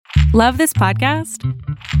Love this podcast?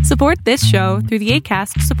 Support this show through the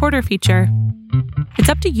Acast supporter feature. It's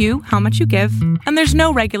up to you how much you give, and there's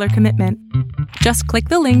no regular commitment. Just click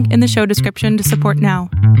the link in the show description to support now.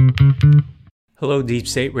 Hello, Deep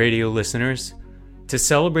State Radio listeners. To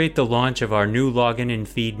celebrate the launch of our new login and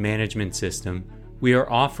feed management system, we are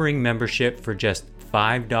offering membership for just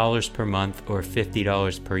 $5 per month or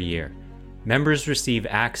 $50 per year. Members receive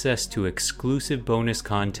access to exclusive bonus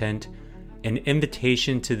content, an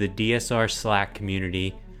invitation to the DSR Slack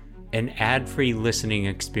community, an ad-free listening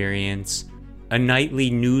experience, a nightly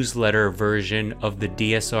newsletter version of the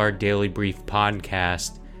DSR Daily Brief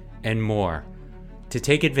podcast, and more. To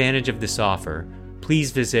take advantage of this offer, please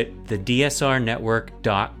visit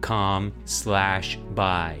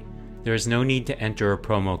thedsrnetwork.com/buy. There is no need to enter a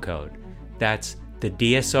promo code. That's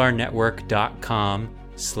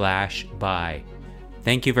thedsrnetwork.com/buy.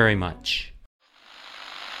 Thank you very much.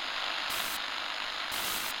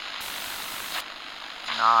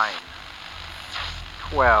 9,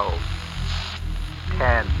 12,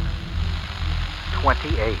 10,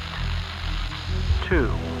 28,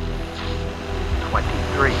 2,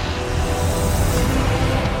 23.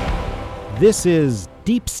 This is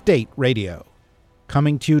Deep State Radio,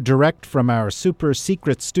 coming to you direct from our super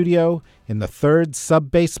secret studio in the third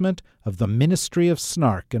sub-basement of the Ministry of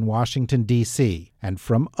Snark in Washington, D.C., and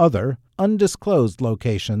from other undisclosed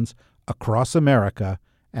locations across America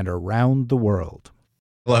and around the world.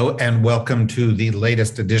 Hello, and welcome to the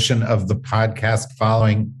latest edition of the podcast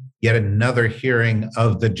following yet another hearing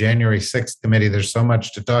of the January 6th committee. There's so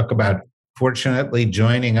much to talk about. Fortunately,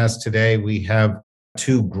 joining us today, we have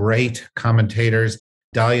two great commentators,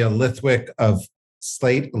 Dahlia Lithwick of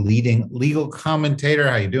Slate, leading legal commentator.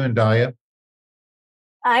 How you doing, Dahlia?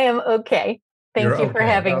 I am okay. Thank you for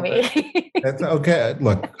having me. That's okay.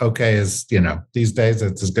 Look, okay is, these days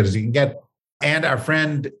it's as good as you can get. And our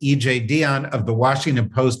friend EJ Dionne of the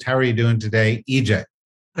Washington Post. How are you doing today, EJ?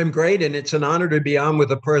 I'm great, and it's an honor to be on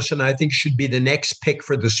with a person I think should be the next pick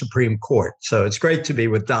for the Supreme Court. So it's great to be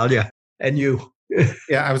with Dahlia and you.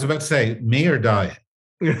 Yeah, I was about to say, me or Dahlia?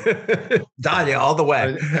 Dahlia, all the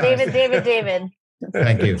way. David.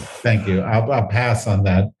 Thank you. I'll pass on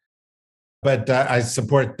that. But I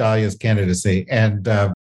support Dahlia's candidacy, and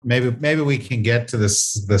maybe we can get to the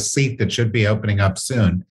seat that should be opening up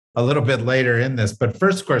soon, a little bit later in this. But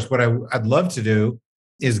first, of course, what I'd love to do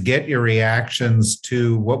is get your reactions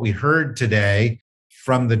to what we heard today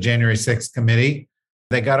from the January 6th committee.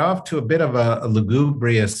 They got off to a bit of a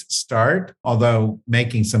lugubrious start, although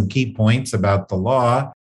making some key points about the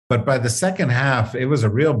law. But by the second half, it was a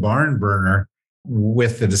real barn burner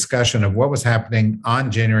with the discussion of what was happening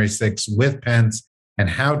on January 6th with Pence and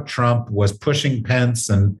how Trump was pushing Pence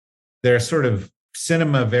and their sort of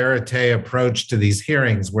cinema verite approach to these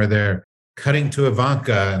hearings, where they're cutting to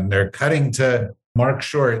Ivanka and they're cutting to Mark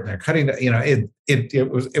Short and they're cutting to,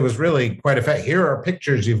 it was really quite effective. Here are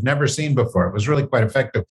pictures you've never seen before. It was really quite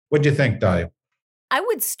effective. What do you think, Dahlia? I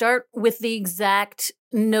would start with the exact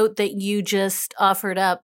note that you just offered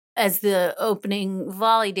up as the opening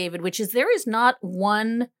volley, David, which is there is not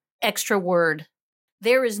one extra word.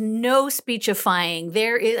 There is no speechifying.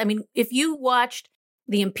 If you watched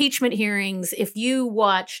the impeachment hearings, if you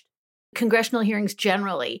watched congressional hearings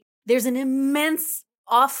generally, there's an immense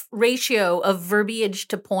off ratio of verbiage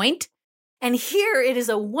to point. And here it is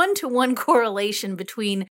a 1-to-1 correlation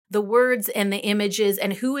between the words and the images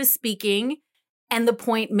and who is speaking and the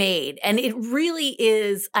point made. And it really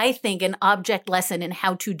is, I think, an object lesson in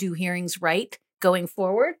how to do hearings right going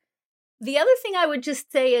forward. The other thing I would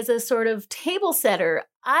just say as a sort of table setter,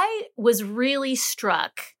 I was really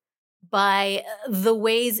struck by the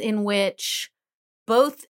ways in which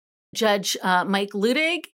both Judge Mike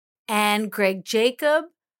Luttig and Greg Jacob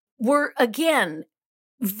were, again,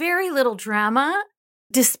 very little drama,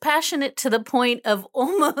 dispassionate to the point of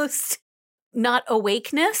almost not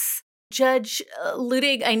awakeness. Judge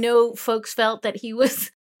Luttig, I know folks felt that he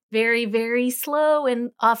was very, very slow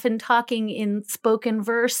and often talking in spoken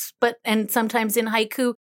verse, and sometimes in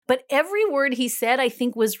haiku. But every word he said, I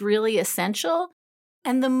think, was really essential.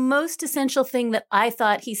 And the most essential thing that I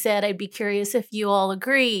thought he said, I'd be curious if you all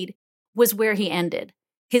agreed, was where he ended.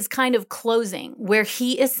 His kind of closing, where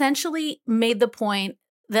he essentially made the point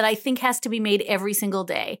that I think has to be made every single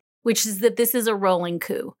day, which is that this is a rolling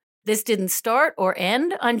coup. This didn't start or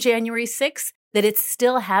end on January 6th, that it's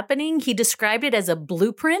still happening. He described it as a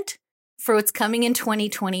blueprint for what's coming in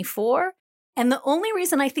 2024. And the only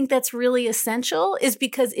reason I think that's really essential is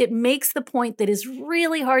because it makes the point that is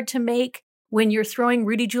really hard to make when you're throwing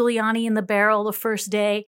Rudy Giuliani in the barrel the first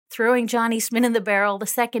day, throwing Johnny Schmidt in the barrel the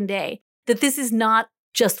second day, that this is not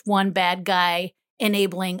just one bad guy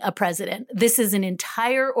enabling a president. This is an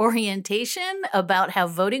entire orientation about how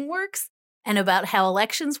voting works and about how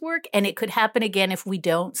elections work, and it could happen again if we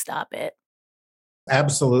don't stop it.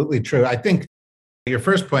 Absolutely true. I think your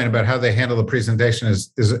first point about how they handle the presentation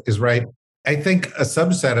is right. I think a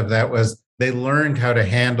subset of that was they learned how to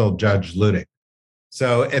handle Judge Luttig.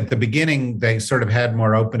 So at the beginning, they sort of had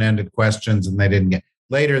more open-ended questions and they didn't get.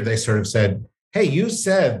 Later, they sort of said, hey, you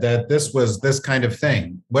said that this was this kind of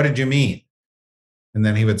thing. What did you mean? And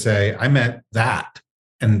then he would say, I meant that.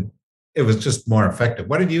 And it was just more effective.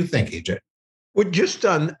 What did you think, EJ? Well, just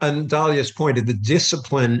on Dahlia's point of the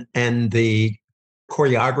discipline and the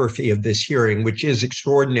choreography of this hearing, which is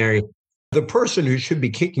extraordinary, the person who should be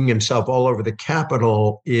kicking himself all over the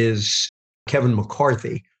Capitol is Kevin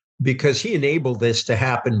McCarthy, because he enabled this to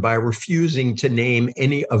happen by refusing to name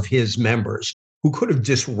any of his members who could have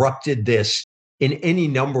disrupted this in any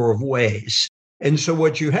number of ways. And so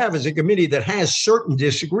what you have is a committee that has certain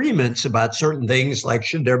disagreements about certain things, like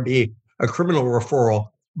should there be a criminal referral,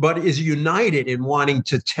 but is united in wanting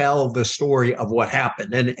to tell the story of what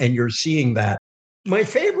happened. And you're seeing that. My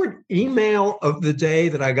favorite email of the day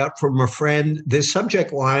that I got from a friend, the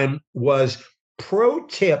subject line was, pro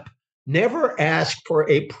tip, never ask for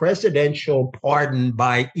a presidential pardon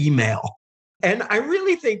by email. And I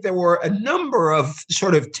really think there were a number of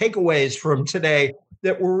sort of takeaways from today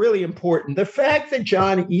that were really important. The fact that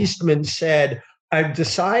John Eastman said, I've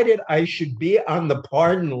decided I should be on the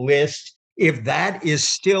pardon list if that is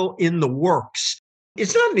still in the works.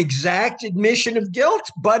 It's not an exact admission of guilt,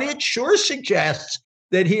 but it sure suggests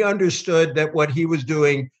that he understood that what he was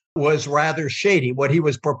doing was rather shady. What he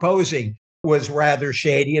was proposing was rather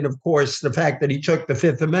shady. And of course, the fact that he took the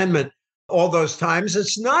Fifth Amendment all those times,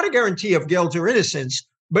 it's not a guarantee of guilt or innocence,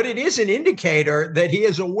 but it is an indicator that he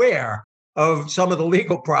is aware of some of the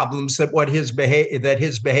legal problems that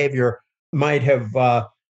his behavior might have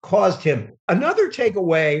caused him. Another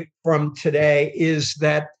takeaway from today is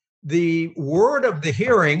that the word of the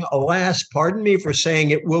hearing, alas, pardon me for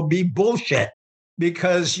saying it, will be bullshit,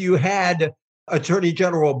 because you had Attorney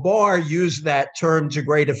General Barr use that term to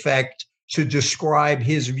great effect to describe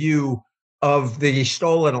his view of the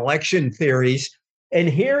stolen election theories. And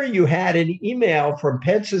here you had an email from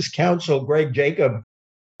Pence's counsel, Greg Jacob,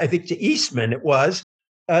 I think to Eastman it was,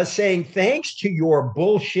 saying, thanks to your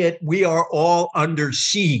bullshit, we are all under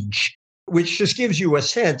siege, which just gives you a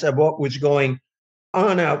sense of what was going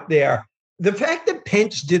on out there. The fact that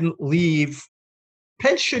Pence didn't leave,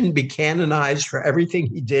 Pence shouldn't be canonized for everything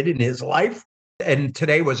he did in his life. And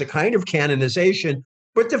today was a kind of canonization.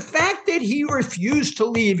 But the fact that he refused to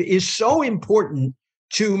leave is so important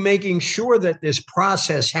to making sure that this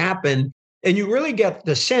process happened. And you really get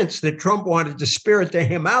the sense that Trump wanted to spirit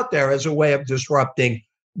him out there as a way of disrupting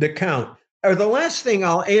the count. Or the last thing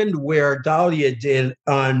I'll end where Dahlia did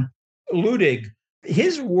on Luttig,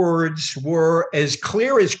 his words were as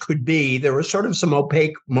clear as could be. There were sort of some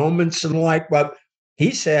opaque moments and like, but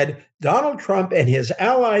he said, Donald Trump and his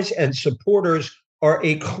allies and supporters are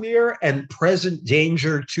a clear and present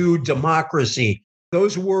danger to democracy.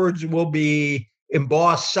 Those words will be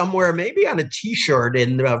embossed somewhere, maybe on a T-shirt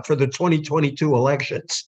for the 2022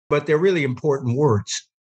 elections, but they're really important words.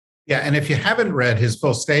 Yeah, and if you haven't read his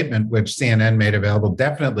full statement, which CNN made available,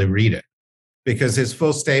 definitely read it, because his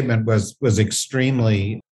full statement was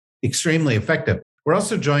extremely, extremely effective. We're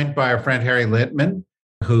also joined by our friend Harry Litman,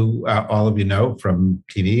 who all of you know from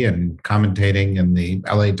TV and commentating in the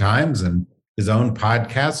LA Times and his own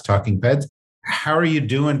podcast, Talking Feds. How are you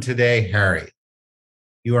doing today, Harry?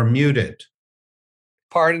 You are muted.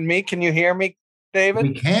 Pardon me. Can you hear me, David?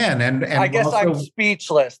 We can. And I guess also, I'm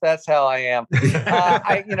speechless. That's how I am.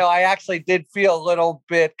 I actually did feel a little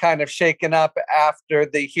bit kind of shaken up after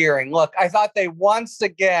the hearing. Look, I thought they once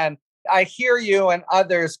again, I hear you and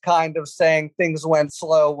others kind of saying things went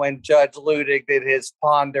slow when Judge Luttig did his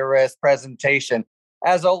ponderous presentation.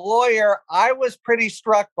 As a lawyer, I was pretty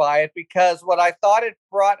struck by it because what I thought it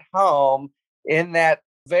brought home in that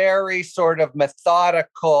very sort of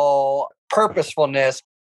methodical purposefulness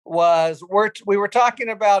was we were talking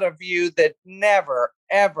about a view that never,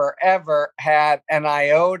 ever, ever had an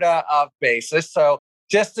iota of basis. So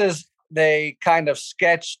just as they kind of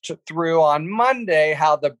sketched through on Monday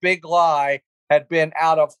how the big lie had been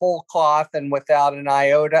out of whole cloth and without an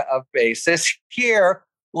iota of basis, here,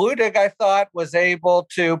 Luttig, I thought, was able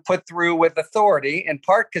to put through with authority, in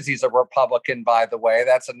part because he's a Republican, by the way.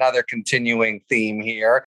 That's another continuing theme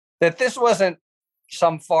here, that this wasn't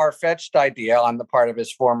some far-fetched idea on the part of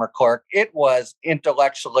his former clerk. It was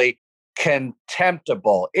intellectually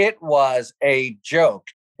contemptible. It was a joke.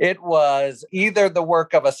 It was either the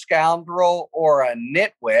work of a scoundrel or a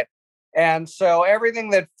nitwit. And so everything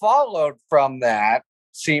that followed from that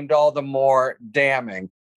seemed all the more damning.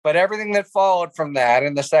 But everything that followed from that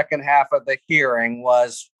in the second half of the hearing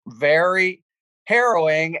was very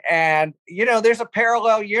harrowing. And, there's a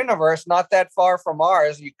parallel universe not that far from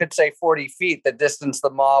ours. You could say 40 feet, the distance the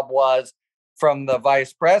mob was from the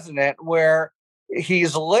vice president, where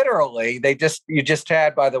he's literally, you just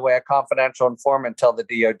had, by the way, a confidential informant tell the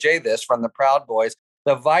DOJ this from the Proud Boys.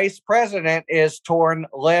 The vice president is torn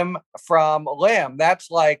limb from limb. That's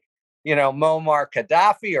like, Muammar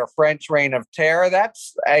Gaddafi or French Reign of Terror.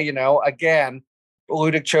 That's, again,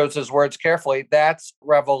 Ludick chose his words carefully. That's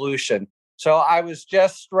revolution. So I was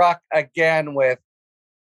just struck again with,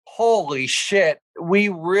 holy shit, we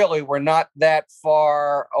really were not that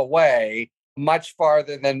far away, much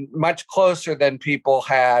closer than people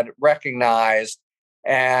had recognized.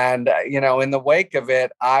 And, in the wake of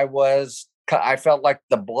it, I felt like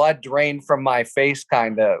the blood drained from my face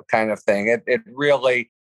kind of thing. It really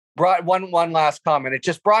brought one last comment. It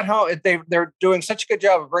just brought home, they're doing such a good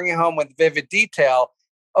job of bringing home with vivid detail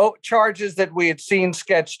charges that we had seen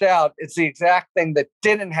sketched out. It's the exact thing that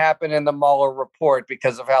didn't happen in the Mueller report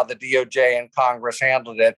because of how the DOJ and Congress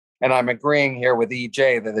handled it. And I'm agreeing here with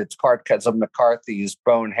EJ that it's part because of McCarthy's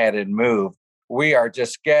boneheaded move. We are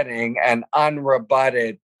just getting an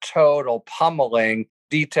unrebutted, total pummeling,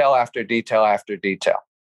 detail after detail after detail.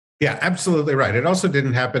 Yeah, absolutely right. It also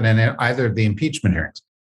didn't happen in either of the impeachment hearings.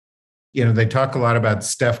 They talk a lot about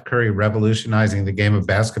Steph Curry revolutionizing the game of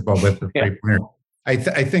basketball with the three-pointer. I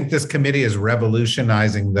think this committee is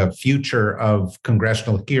revolutionizing the future of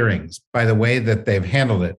congressional hearings by the way that they've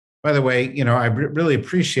handled it. By the way, I really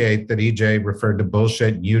appreciate that EJ referred to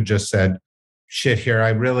bullshit and you just said shit here. I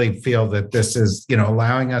really feel that this is,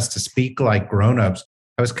 allowing us to speak like grownups.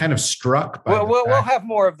 I was kind of struck by we'll have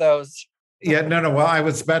more of those. Yeah, no. Well, I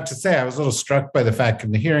was about to say, I was a little struck by the fact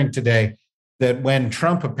in the hearing today that when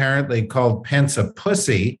Trump apparently called Pence a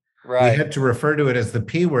pussy, right, we had to refer to it as the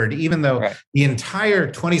P word, even though the entire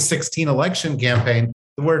 2016 election campaign,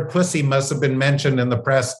 the word pussy must have been mentioned in the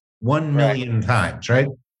press 1 million times, right?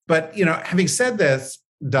 But, having said this,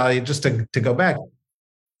 Dahlia, just to go back,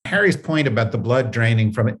 Harry's point about the blood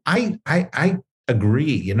draining from it, I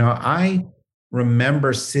agree. I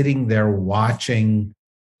remember sitting there watching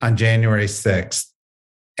on January 6th.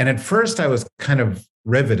 And at first I was kind of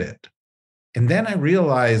riveted. And then I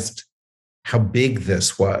realized how big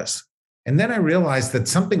this was. And then I realized that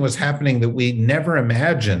something was happening that we never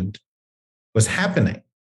imagined was happening.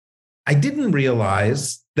 I didn't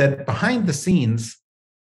realize that behind the scenes,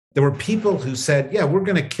 there were people who said, yeah, we're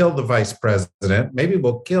going to kill the vice president. Maybe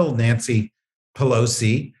we'll kill Nancy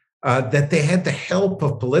Pelosi, that they had the help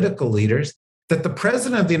of political leaders, that the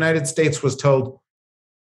president of the United States was told,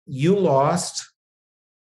 you lost.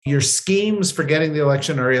 Your schemes for getting the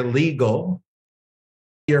election are illegal.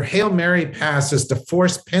 Your Hail Mary pass is to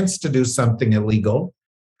force Pence to do something illegal,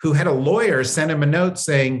 who had a lawyer send him a note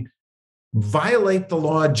saying, violate the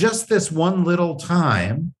law just this one little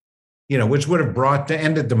time, which would have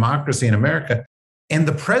ended democracy in America. And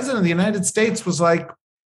the president of the United States was like,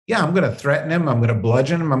 yeah, I'm going to threaten him. I'm going to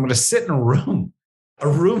bludgeon him. I'm going to sit in a room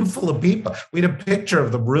full of people. We had a picture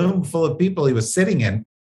of the room full of people he was sitting in.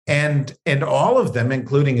 And all of them,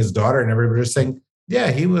 including his daughter and everybody, was saying,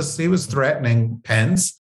 yeah, he was threatening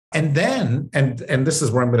Pence. And then, and this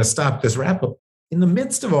is where I'm going to stop this wrap up. In the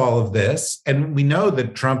midst of all of this, and we know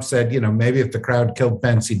that Trump said, maybe if the crowd killed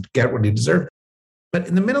Pence, he'd get what he deserved. But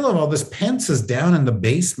in the middle of all this, Pence is down in the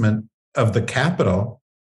basement of the Capitol.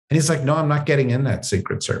 And he's like, no, I'm not getting in that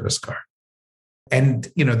Secret Service car. And,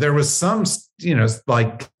 there was some,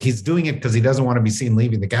 like he's doing it because he doesn't want to be seen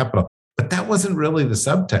leaving the Capitol. But that wasn't really the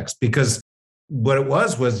subtext, because what it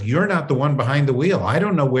was you're not the one behind the wheel. I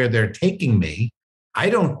don't know where they're taking me. I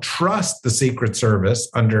don't trust the Secret Service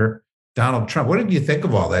under Donald Trump. What did you think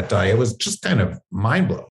of all that, Dahlia? It was just kind of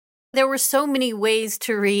mind-blowing. There were so many ways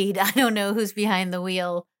to read, I don't know who's behind the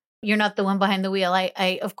wheel. You're not the one behind the wheel.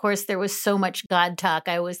 I of course, there was so much God talk.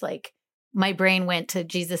 I was like, my brain went to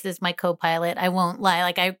Jesus is my co-pilot. I won't lie.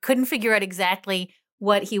 Like, I couldn't figure out exactly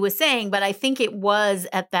what he was saying, but I think it was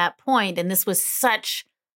at that point, and this was such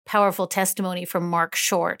powerful testimony from Mark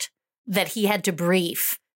Short, that he had to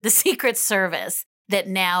brief the Secret Service that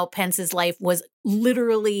now Pence's life was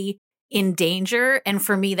literally in danger. And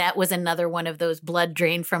for me, that was another one of those blood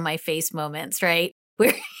drain from my face moments, right?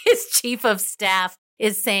 Where his chief of staff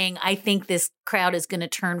is saying, I think this crowd is going to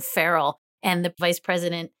turn feral and the vice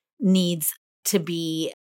president needs to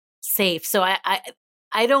be safe. So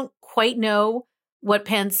I don't quite know what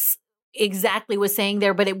Pence exactly was saying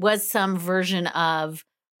there, but it was some version of,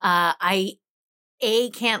 I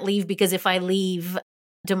can't leave because if I leave,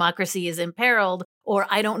 democracy is imperiled, or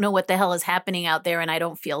I don't know what the hell is happening out there and I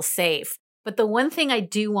don't feel safe. But the one thing I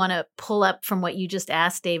do want to pull up from what you just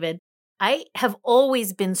asked, David, I have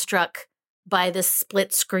always been struck by the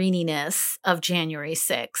split screeniness of January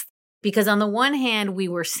 6th. Because on the one hand, we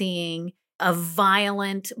were seeing a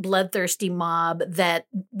violent, bloodthirsty mob that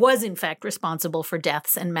was in fact responsible for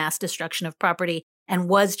deaths and mass destruction of property and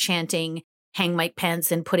was chanting "Hang Mike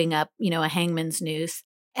Pence" and putting up, a hangman's noose.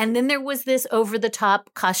 And then there was this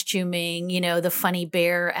over-the-top costuming, the funny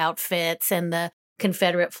bear outfits and the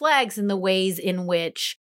Confederate flags and the ways in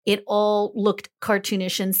which it all looked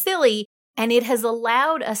cartoonish and silly. And it has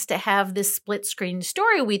allowed us to have this split screen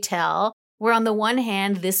story we tell, where on the one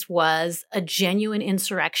hand, this was a genuine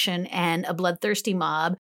insurrection and a bloodthirsty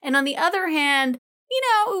mob. And on the other hand,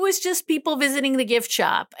 it was just people visiting the gift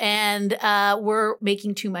shop and we're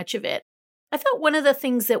making too much of it. I thought one of the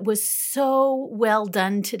things that was so well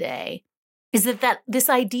done today is that this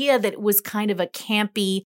idea that it was kind of a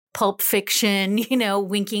campy pulp fiction,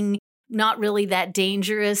 winking, not really that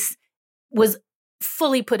dangerous, was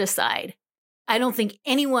fully put aside. I don't think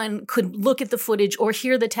anyone could look at the footage or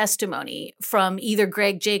hear the testimony from either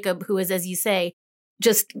Greg Jacob, who is, as you say,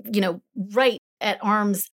 just, right at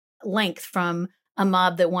arm's length from a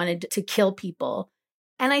mob that wanted to kill people.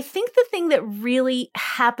 And I think the thing that really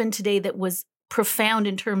happened today that was profound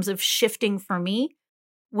in terms of shifting for me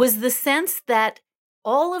was the sense that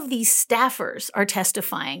all of these staffers are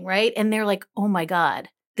testifying, right? And they're like, oh my God,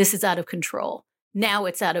 this is out of control. Now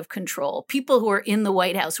it's out of control. People who are in the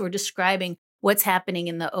White House who are describing what's happening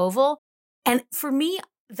in the Oval. And for me,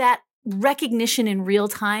 that recognition in real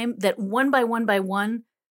time that one by one,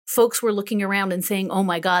 folks were looking around and saying, oh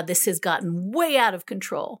my God, this has gotten way out of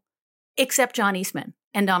control, except John Eastman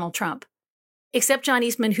and Donald Trump, except John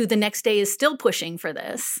Eastman, who the next day is still pushing for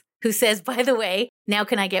this, who says, by the way, now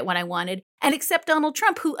can I get what I wanted? And except Donald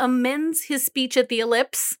Trump, who amends his speech at the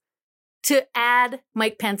Ellipse to add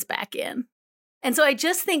Mike Pence back in. And so I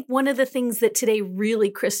just think one of the things that today really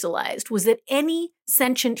crystallized was that any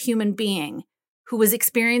sentient human being who was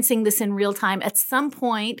experiencing this in real time at some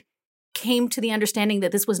point came to the understanding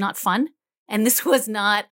that this was not fun and this was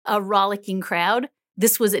not a rollicking crowd.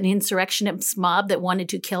 This was an insurrectionist mob that wanted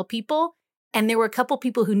to kill people. And there were a couple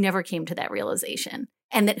people who never came to that realization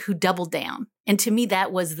and who doubled down. And to me,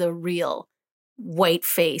 that was the real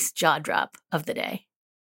white-faced jaw drop of the day.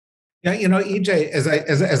 Yeah, EJ,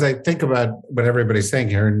 as I think about what everybody's saying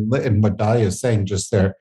here and what Dahlia is saying just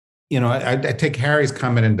there, I take Harry's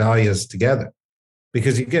comment and Dahlia's together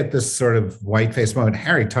because you get this sort of white-faced moment.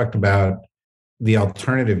 Harry talked about the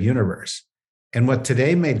alternative universe. And what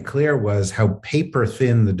today made clear was how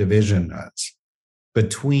paper-thin the division was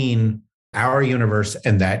between our universe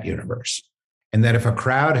and that universe. And that if a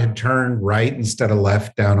crowd had turned right instead of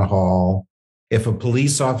left down a hall, if a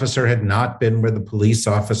police officer had not been where the police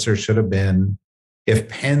officer should have been, if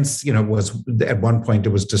Pence, was at one point, it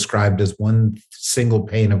was described as one single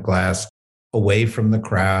pane of glass away from the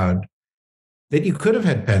crowd, that you could have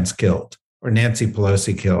had Pence killed or Nancy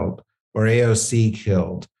Pelosi killed or AOC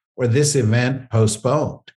killed or this event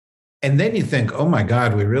postponed. And then you think, oh my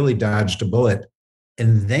God, we really dodged a bullet.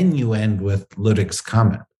 And then you end with Luttig's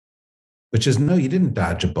comment, which is, no, you didn't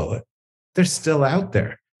dodge a bullet. They're still out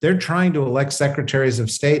there. They're trying to elect secretaries of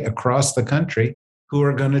state across the country who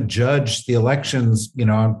are going to judge the elections,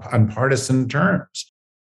 on partisan terms.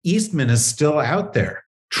 Eastman is still out there.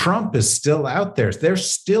 Trump is still out there. They're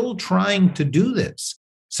still trying to do this.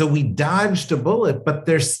 So we dodged a bullet, but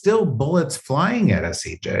there's still bullets flying at us,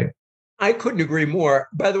 EJ. I couldn't agree more.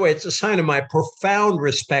 By the way, it's a sign of my profound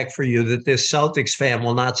respect for you that this Celtics fan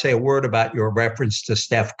will not say a word about your reference to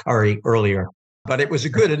Steph Curry earlier. But it was a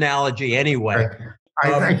good analogy anyway.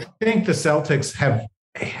 I think the Celtics have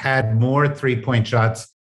had more three-point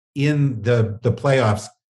shots in the playoffs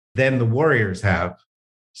than the Warriors have.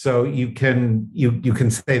 So you can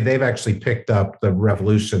say they've actually picked up the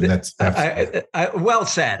revolution that's well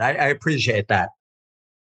said. I appreciate that.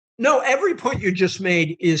 No, every point you just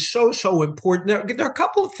made is so important. There are a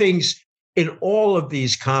couple of things in all of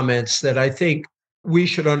these comments that I think we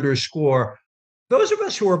should underscore. Those of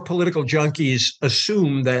us who are political junkies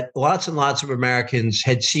assume that lots and lots of Americans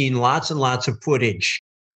had seen lots and lots of footage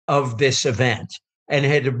of this event and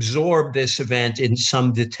had absorbed this event in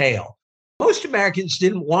some detail. Most Americans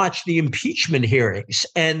didn't watch the impeachment hearings,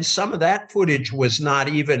 and some of that footage was not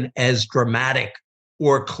even as dramatic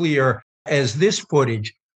or clear as this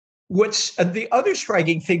footage. What's the other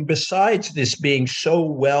striking thing, besides this being so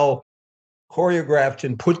well choreographed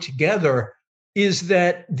and put together, is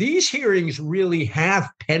that these hearings really have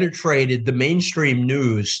penetrated the mainstream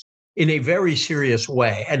news in a very serious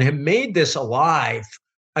way and have made this alive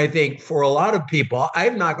I think for a lot of people,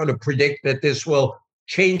 I'm not going to predict that this will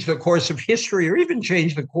change the course of history or even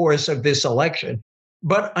change the course of this election.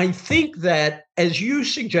 But I think that, as you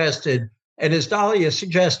suggested, and as Dahlia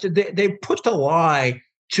suggested, they put the lie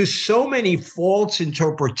to so many false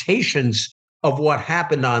interpretations of what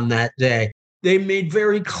happened on that day. They made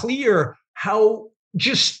very clear how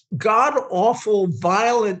just god-awful,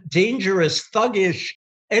 violent, dangerous, thuggish,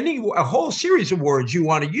 a whole series of words you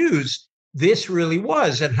want to use, this really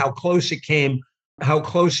was, and how close it came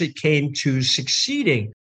to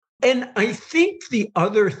succeeding. And I think the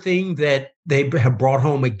other thing that they have brought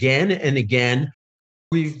home again and again,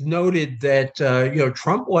 we've noted that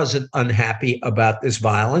Trump wasn't unhappy about this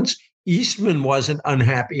violence. Eastman wasn't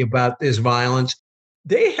unhappy about this violence.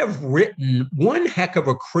 They have written one heck of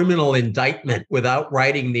a criminal indictment without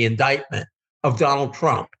writing the indictment of Donald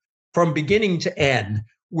Trump from beginning to end,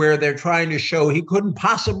 where they're trying to show he couldn't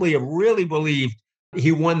possibly have really believed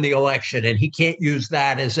he won the election, and he can't use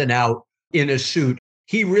that as an out in a suit.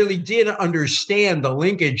 He really did understand the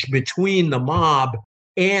linkage between the mob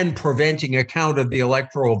and preventing a count of the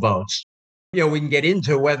electoral votes. We can get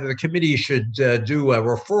into whether the committee should do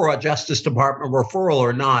a Justice Department referral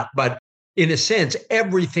or not, but in a sense,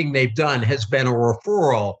 everything they've done has been a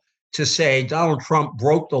referral to say Donald Trump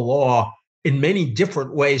broke the law in many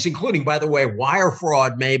different ways, including, by the way, wire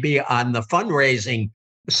fraud maybe on the fundraising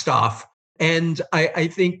stuff. And I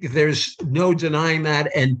think there's no denying that.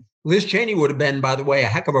 And Liz Cheney would have been, by the way, a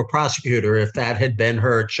heck of a prosecutor if that had been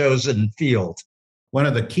her chosen field. One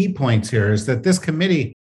of the key points here is that this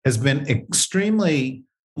committee has been extremely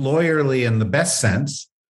lawyerly in the best sense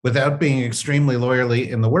without being extremely lawyerly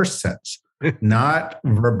in the worst sense. Not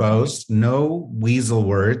verbose, no weasel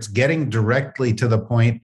words, getting directly to the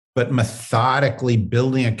point, but methodically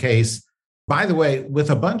building a case, by the way, with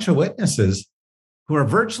a bunch of witnesses who are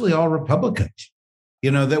virtually all Republicans.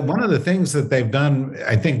 That one of the things that they've done,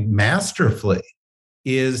 I think, masterfully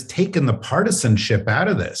is taken the partisanship out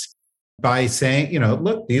of this by saying,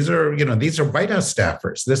 look, these are White House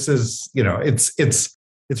staffers. This is,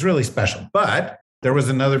 it's really special. But there was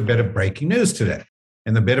another bit of breaking news today.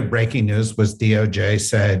 And the bit of breaking news was DOJ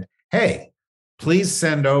said, hey, please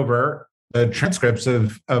send over the transcripts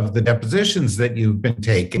of the depositions that you've been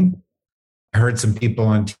taking. I heard some people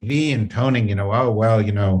on TV intoning, you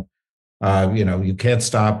can't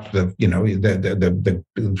stop the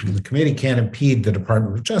committee can't impede the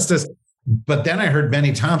Department of Justice. But then I heard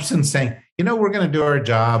Benny Thompson saying, we're going to do our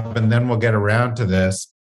job and then we'll get around to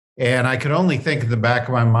this. And I could only think in the back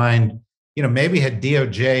of my mind, maybe had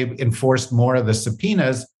DOJ enforced more of the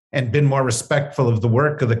subpoenas and been more respectful of the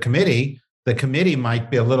work of the committee might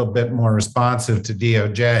be a little bit more responsive to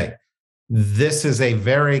DOJ. This is a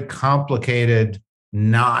very complicated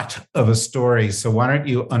knot of a story. So why don't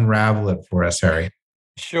you unravel it for us, Harry?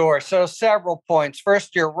 Sure. So several points.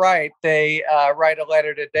 First, you're right. They write a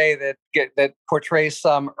letter today that portrays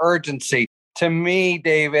some urgency. To me,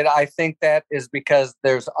 David, I think that is because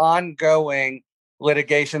there's ongoing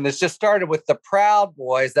litigation that's just started with the Proud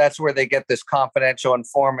Boys. That's where they get this confidential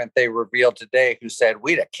informant they revealed today who said,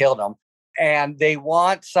 we'd have killed him. And they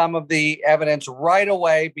want some of the evidence right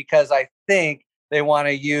away because I think they want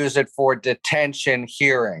to use it for detention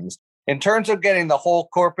hearings. In terms of getting the whole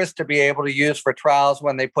corpus to be able to use for trials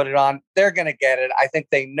when they put it on, they're going to get it. I think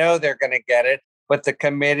they know they're going to get it, but the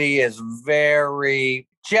committee is very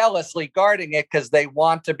jealously guarding it because they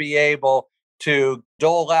want to be able to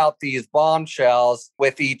dole out these bombshells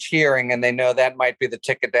with each hearing, and they know that might be the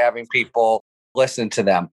ticket to having people listen to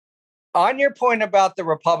them. On your point about the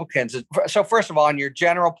Republicans, so first of all, on your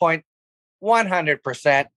general point,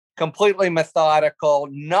 100% completely methodical,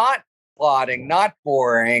 not plotting, not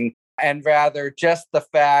boring, and rather just the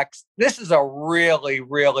facts. This is a really,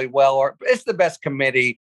 really it's the best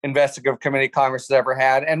investigative committee Congress has ever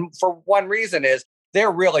had. And for one reason is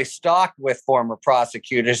they're really stocked with former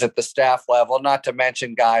prosecutors at the staff level, not to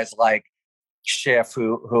mention guys like Schiff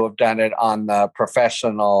who have done it on the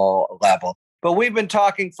professional level. But we've been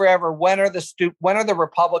talking forever. When are the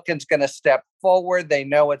Republicans going to step forward? They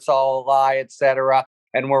know it's all a lie, et cetera.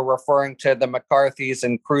 And we're referring to the McCarthys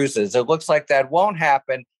and Cruzes. It looks like that won't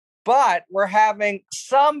happen. But we're having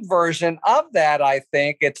some version of that, I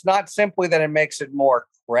think. It's not simply that it makes it more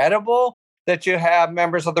credible that you have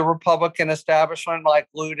members of the Republican establishment like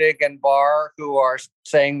Luttig and Barr who are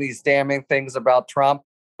saying these damning things about Trump,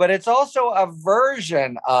 but it's also a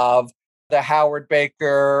version of the Howard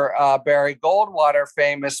Baker, Barry Goldwater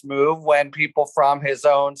famous move when people from his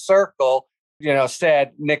own circle,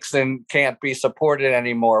 said Nixon can't be supported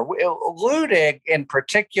anymore. Luttig, in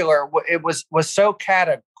particular, it was so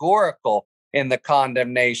categorical in the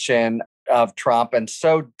condemnation of Trump and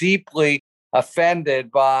so deeply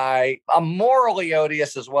offended by a morally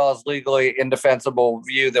odious as well as legally indefensible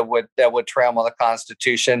view that would trample the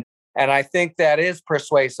Constitution. And I think that is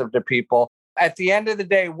persuasive to people. At the end of the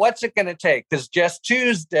day, what's it going to take? Because just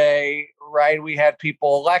Tuesday, right, we had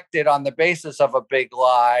people elected on the basis of a big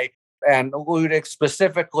lie. And Ludick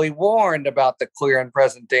specifically warned about the clear and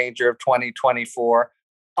present danger of 2024.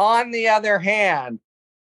 On the other hand,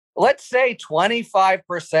 let's say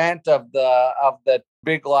 25% of the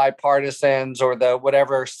big lie partisans, or the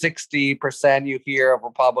whatever 60% you hear of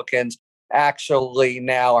Republicans, actually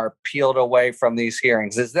now are peeled away from these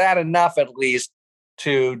hearings. Is that enough, at least,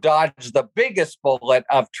 to dodge the biggest bullet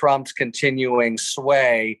of Trump's continuing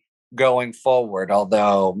sway going forward?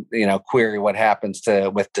 Although, query what happens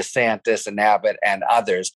with DeSantis and Abbott and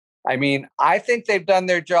others. I mean, I think they've done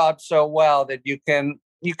their job so well that you can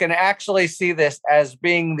actually see this as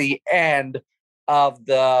being the end of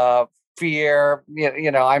the fear.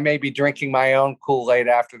 I may be drinking my own Kool-Aid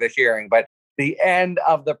after the hearing, but the end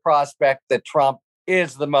of the prospect that Trump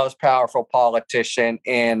is the most powerful politician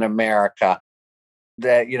in America.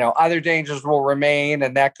 That, other dangers will remain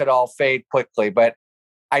and that could all fade quickly. But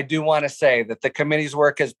I do want to say that the committee's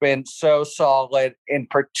work has been so solid, in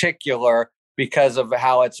particular because of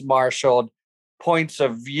how it's marshaled points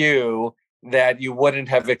of view that you wouldn't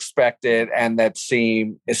have expected and that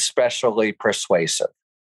seem especially persuasive.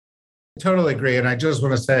 Totally agree. And I just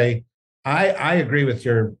want to say, I agree with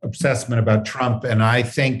your assessment about Trump. And I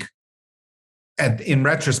think in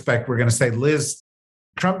retrospect, we're going to say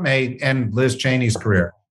Trump may end Liz Cheney's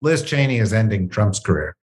career. Liz Cheney is ending Trump's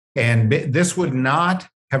career. And this would not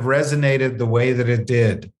have resonated the way that it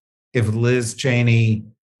did if Liz Cheney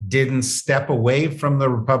didn't step away from the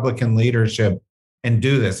Republican leadership and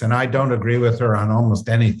do this. And I don't agree with her on almost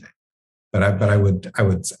anything, but I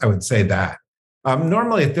would say that.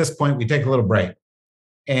 Normally at this point, we take a little break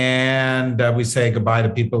and we say goodbye to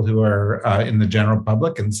people who are in the general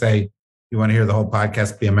public and say, you want to hear the whole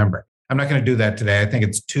podcast, be a member. I'm not going to do that today. I think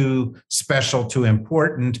it's too special, too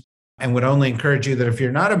important, and would only encourage you that if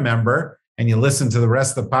you're not a member and you listen to the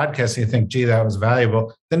rest of the podcast and you think, gee, that was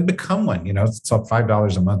valuable, then become one. It's up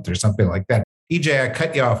 $5 a month or something like that. EJ, I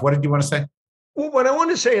cut you off. What did you want to say? Well, what I want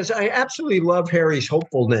to say is I absolutely love Harry's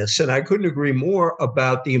hopefulness, and I couldn't agree more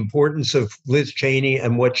about the importance of Liz Cheney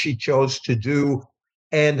and what she chose to do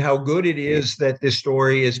and how good it is that this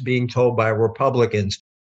story is being told by Republicans.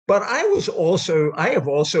 But I have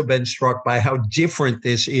also been struck by how different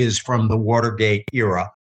this is from the Watergate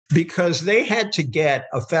era, because they had to get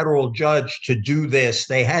a federal judge to do this.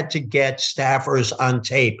 They had to get staffers on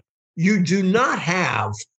tape. You do not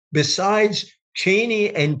have, besides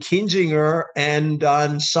Cheney and Kinzinger and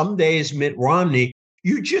on some days Mitt Romney,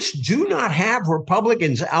 you just do not have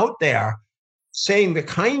Republicans out there saying the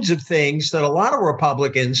kinds of things that a lot of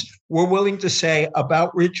Republicans were willing to say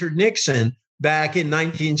about Richard Nixon back in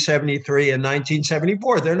 1973 and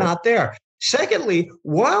 1974. They're not there. Secondly,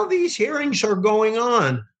 while these hearings are going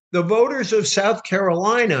on, the voters of South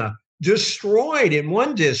Carolina destroyed in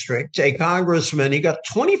one district a congressman. He got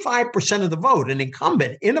 25% of the vote, an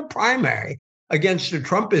incumbent in a primary against a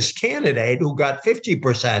Trumpist candidate who got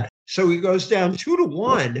 50%. So he goes down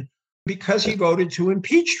 2-1 because he voted to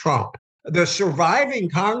impeach Trump. The surviving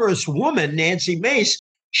Congresswoman, Nancy Mace,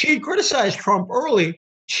 she had criticized Trump early.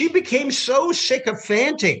 She became so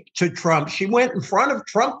sycophantic to Trump. She went in front of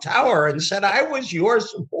Trump Tower and said, I was your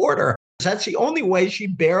supporter. That's the only way she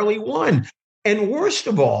barely won. And worst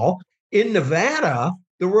of all, in Nevada,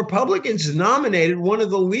 the Republicans nominated one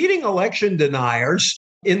of the leading election deniers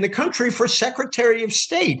in the country for Secretary of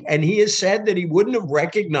State. And he has said that he wouldn't have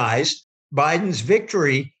recognized Biden's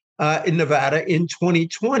victory in Nevada in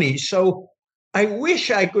 2020. So I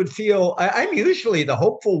wish I could feel, I'm usually the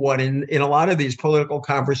hopeful one in a lot of these political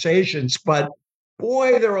conversations, but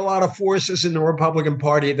boy, there are a lot of forces in the Republican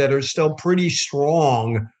Party that are still pretty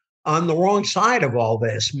strong on the wrong side of all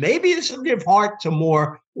this. Maybe this will give heart to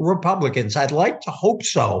more Republicans. I'd like to hope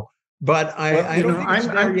so, but I don't think it's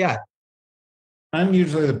there yet. I'm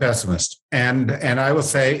usually the pessimist. And I will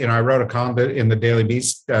say, I wrote a column in the Daily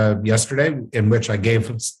Beast yesterday in which I gave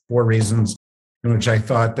 4 reasons in which I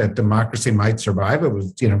thought that democracy might survive. It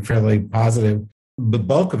was, fairly positive. The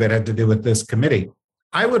bulk of it had to do with this committee.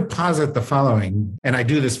 I would posit the following, and I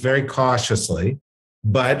do this very cautiously,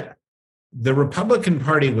 but the Republican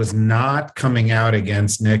Party was not coming out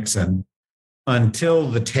against Nixon until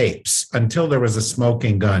the tapes, until there was a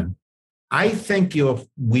smoking gun. I think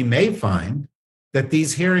we may find that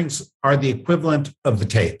these hearings are the equivalent of the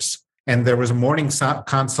tapes. And there was a Morning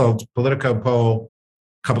Consult Politico poll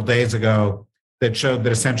a couple days ago that showed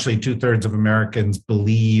that essentially 2/3 of Americans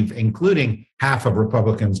believe, including half of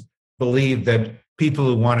Republicans, believe that people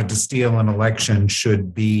who wanted to steal an election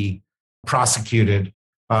should be prosecuted.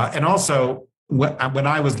 And also, when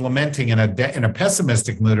I was lamenting in a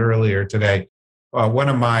pessimistic mood earlier today, one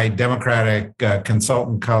of my Democratic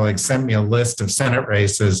consultant colleagues sent me a list of Senate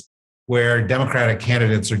races where Democratic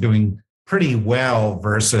candidates are doing pretty well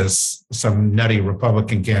versus some nutty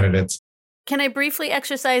Republican candidates. Can I briefly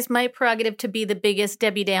exercise my prerogative to be the biggest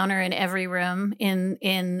Debbie Downer in every room in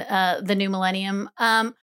the new millennium?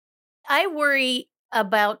 I worry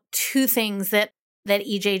about two things that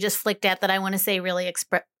EJ just flicked at that I want to say really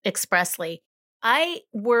expressly. I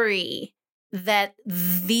worry that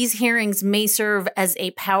these hearings may serve as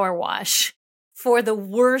a power wash for the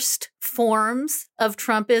worst forms of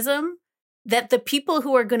Trumpism, that the people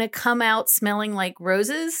who are going to come out smelling like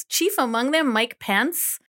roses, chief among them Mike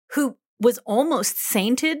Pence, who was almost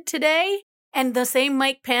sainted today, and the same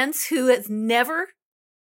Mike Pence who has never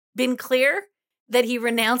been clear that he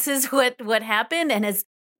renounces what happened and has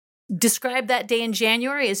described that day in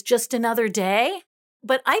January as just another day.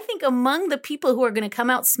 But I think among the people who are going to come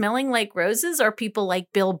out smelling like roses are people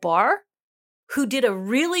like Bill Barr, who did a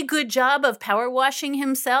really good job of power washing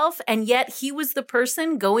himself, and yet he was the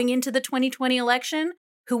person going into the 2020 election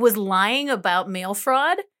who was lying about mail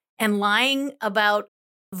fraud and lying about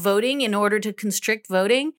voting in order to constrict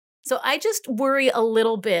voting. So I just worry a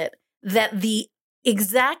little bit that the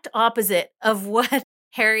exact opposite of what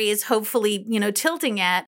Harry is hopefully, tilting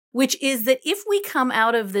at, which is that if we come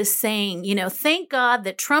out of this saying, thank God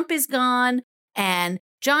that Trump is gone and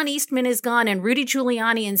John Eastman is gone and Rudy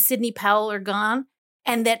Giuliani and Sidney Powell are gone,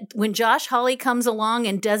 and that when Josh Hawley comes along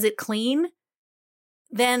and does it clean,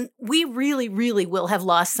 then we really, really will have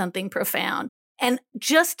lost something profound. And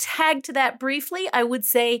just tag to that briefly, I would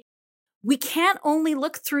say we can't only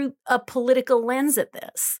look through a political lens at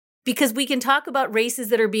this, because we can talk about races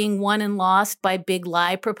that are being won and lost by big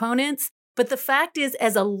lie proponents. But the fact is,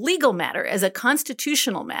 as a legal matter, as a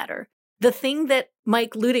constitutional matter, the thing that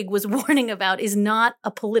Mike Luttig was warning about is not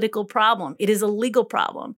a political problem. It is a legal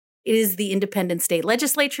problem. It is the independent state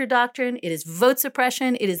legislature doctrine. It is vote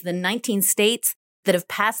suppression. It is the 19 states that have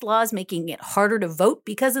passed laws making it harder to vote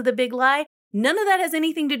because of the big lie. None of that has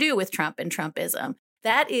anything to do with Trump and Trumpism.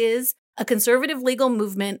 That is a conservative legal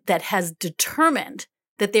movement that has determined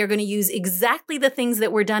that they're going to use exactly the things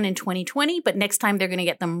that were done in 2020, but next time they're going to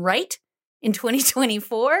get them right in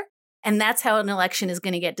 2024. And that's how an election is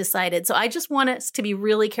going to get decided. So I just want us to be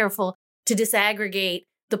really careful to disaggregate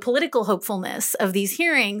the political hopefulness of these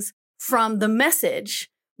hearings from the message,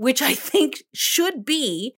 which I think should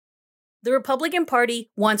be the Republican Party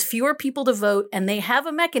wants fewer people to vote, and they have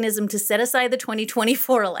a mechanism to set aside the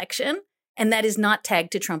 2024 election, and that is not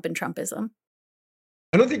tagged to Trump and Trumpism.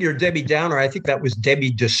 I don't think you're Debbie Downer. I think that was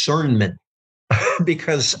Debbie Discernment,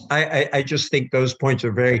 because I just think those points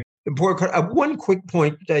are very important. One quick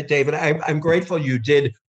point, David, I'm grateful you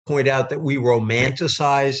did point out that we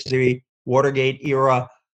romanticize the Watergate era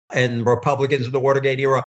and Republicans in the Watergate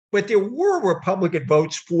era. But there were Republican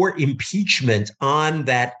votes for impeachment on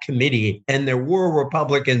that committee. And there were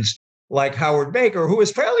Republicans like Howard Baker, who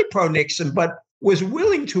was fairly pro-Nixon, but was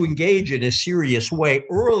willing to engage in a serious way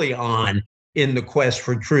early on in the quest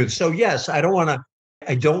for truth. So, yes, I don't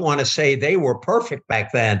want to say they were perfect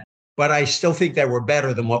back then, but I still think they were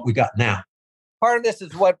better than what we got now. Part of this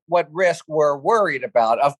is what risk we're worried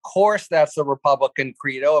about. Of course, that's the Republican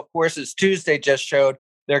credo. Of course, as Tuesday just showed,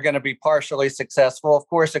 they're going to be partially successful. Of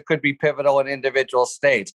course, it could be pivotal in individual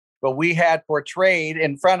states. But we had portrayed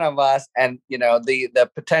in front of us and, the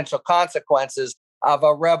potential consequences of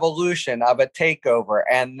a revolution, of a takeover.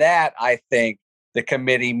 And that, I think, the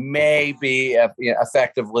committee may be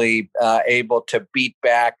effectively able to beat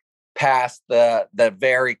back past the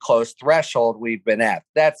very close threshold we've been at.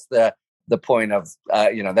 That's the point of,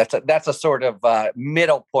 that's a sort of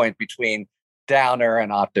middle point between downer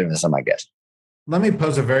and optimism, I guess. Let me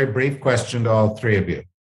pose a very brief question to all three of you.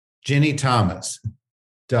 Ginny Thomas,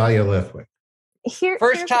 Dahlia Lithwick.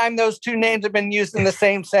 First time those two names have been used in the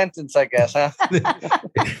same sentence, I guess, huh?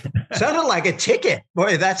 Sounded like a ticket.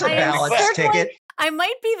 Boy, that's a balanced ticket. I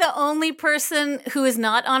might be the only person who is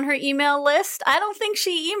not on her email list. I don't think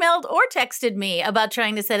she emailed or texted me about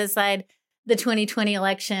trying to set aside the 2020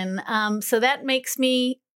 election. So that makes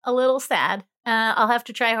me a little sad. I'll have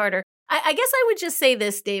to try harder. I guess I would just say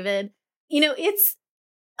this, David. It's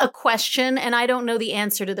a question, and I don't know the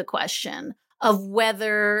answer to the question of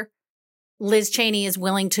whether Liz Cheney is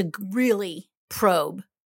willing to really probe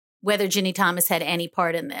whether Ginny Thomas had any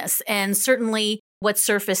part in this. And certainly what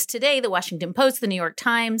surfaced today, the Washington Post, the New York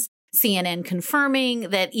Times, CNN confirming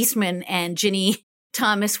that Eastman and Ginny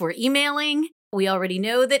Thomas were emailing. We already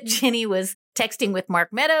know that Ginny was texting with Mark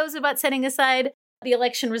Meadows about setting aside the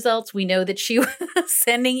election results. We know that she was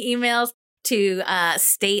sending emails to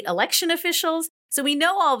state election officials. So we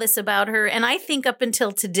know all this about her. And I think up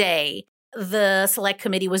until today, the Select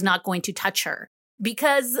Committee was not going to touch her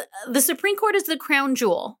because the Supreme Court is the crown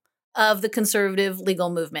jewel of the conservative legal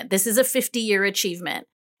movement. This is a 50-year achievement.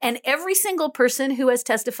 And every single person who has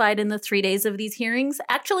testified in the 3 days of these hearings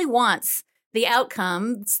actually wants the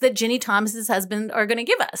outcomes that Ginny Thomas's husband are going to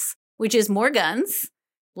give us, which is more guns,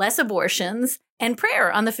 less abortions, and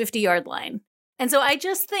prayer on the 50-yard line. And so I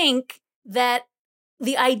just think that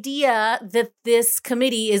the idea that this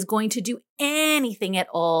committee is going to do anything at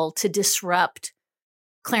all to disrupt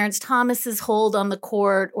Clarence Thomas's hold on the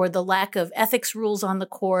court or the lack of ethics rules on the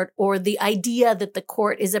court or the idea that the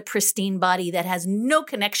court is a pristine body that has no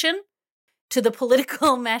connection to the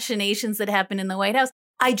political machinations that happen in the White House,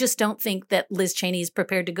 I just don't think that Liz Cheney is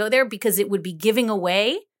prepared to go there because it would be giving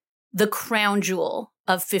away the crown jewel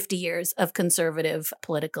of 50 years of conservative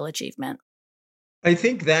political achievement. I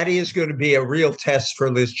think that is going to be a real test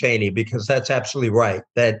for Liz Cheney, because that's absolutely right,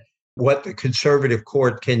 that what the conservative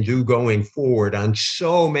court can do going forward on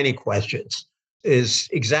so many questions is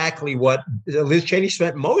exactly what Liz Cheney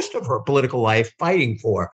spent most of her political life fighting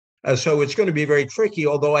for. So it's going to be very tricky,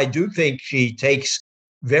 although I do think she takes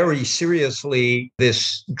very seriously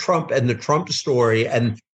this Trump and the Trump story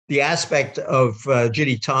and the aspect of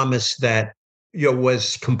Ginny Thomas that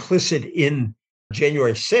was complicit in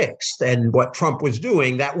January 6th and what Trump was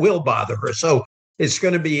doing, that will bother her. So it's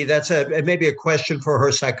going to be, maybe a question for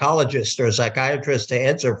her psychologist or psychiatrist to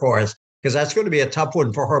answer for us, because that's going to be a tough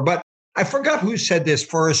one for her. But I forgot who said this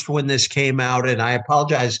first when this came out, and I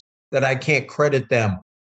apologize that I can't credit them.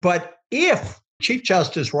 But if Chief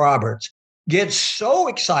Justice Roberts gets so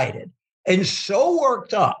excited and so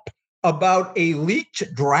worked up about a leaked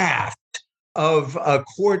draft of a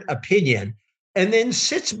court opinion and then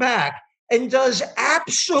sits back and does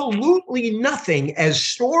absolutely nothing as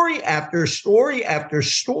story after story after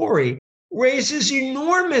story raises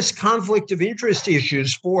enormous conflict of interest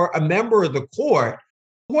issues for a member of the court,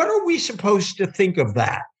 what are we supposed to think of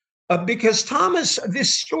that? Because Thomas,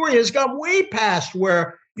 this story has gone way past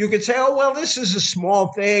where you could say, oh, well, this is a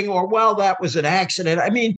small thing, or, well, that was an accident. I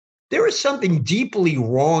mean, there is something deeply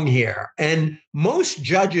wrong here. And most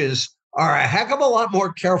judges are a heck of a lot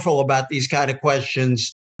more careful about these kind of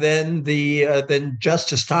questions than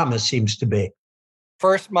Justice Thomas seems to be.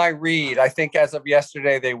 First, my read, I think as of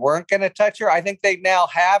yesterday, they weren't going to touch her. I think they now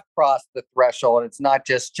have crossed the threshold. It's not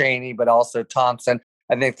just Cheney, but also Thompson.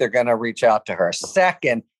 I think they're going to reach out to her.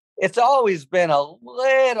 Second, it's always been a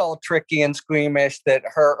little tricky and squeamish that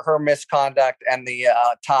her misconduct and the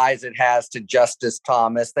ties it has to Justice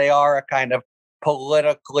Thomas. They are a kind of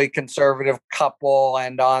politically conservative couple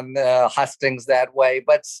and on the hustings that way.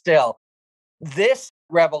 But still, this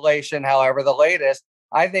revelation, however, the latest,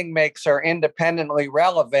 I think makes her independently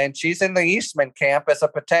relevant. She's in the Eastman camp as a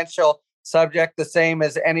potential subject, the same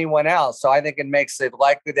as anyone else. So I think it makes it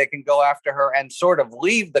likely they can go after her and sort of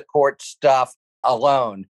leave the court stuff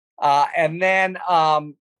alone. And then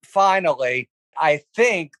finally, I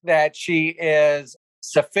think that she is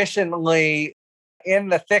sufficiently in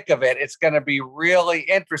the thick of it. It's going to be really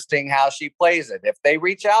interesting how she plays it. If they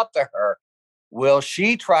reach out to her, will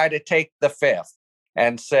she try to take the fifth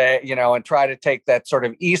and say, and try to take that sort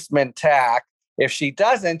of Eastman tack? If she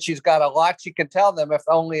doesn't, she's got a lot she can tell them, if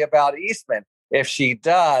only about Eastman. If she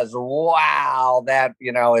does, wow, that,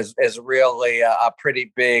 is really a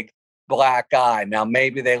pretty big black eye. Now,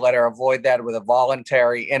 maybe they let her avoid that with a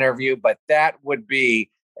voluntary interview, but that would be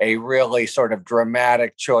a really sort of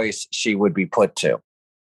dramatic choice she would be put to.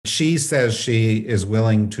 She says she is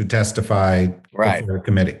willing to testify before a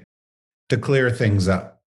committee to clear things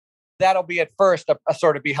up. That'll be at first a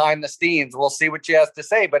sort of behind the scenes. We'll see what she has to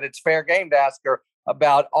say, but it's fair game to ask her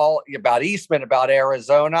about Eastman, about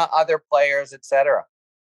Arizona, other players, et cetera.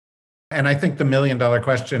 And I think the $1 million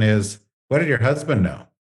question is, what did your husband know?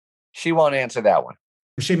 She won't answer that one.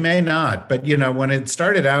 She may not, but when it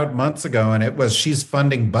started out months ago and it was she's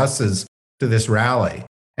funding buses to this rally,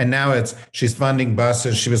 and now it's she's funding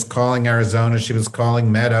buses, she was calling Arizona, she was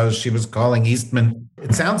calling Meadows, she was calling Eastman.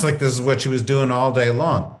 It sounds like this is what she was doing all day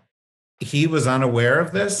long. He was unaware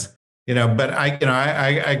of this, but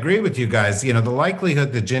I agree with you guys. The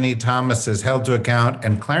likelihood that Ginny Thomas is held to account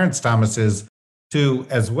and Clarence Thomas is too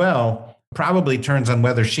as well probably turns on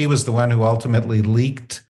whether she was the one who ultimately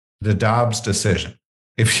leaked the Dobbs decision.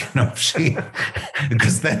 If she,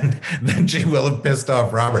 because then she will have pissed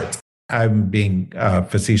off Roberts. I'm being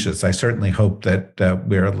facetious. I certainly hope that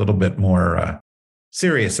we're a little bit more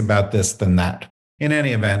serious about this than that. In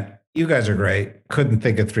any event, you guys are great. Couldn't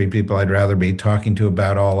think of 3 people I'd rather be talking to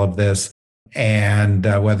about all of this. And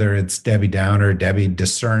whether it's Debbie Downer, Debbie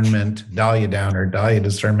Discernment, Dahlia Downer, Dahlia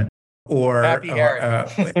Discernment, or Happy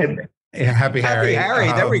Harry. Happy Harry.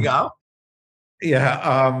 There we go.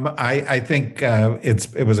 Yeah, I think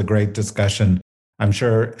it was a great discussion. I'm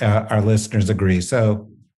sure our listeners agree. So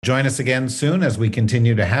join us again soon as we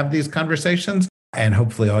continue to have these conversations. And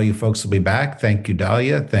hopefully all you folks will be back. Thank you,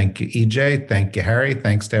 Dahlia. Thank you, EJ. Thank you, Harry.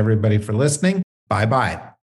 Thanks to everybody for listening. Bye-bye.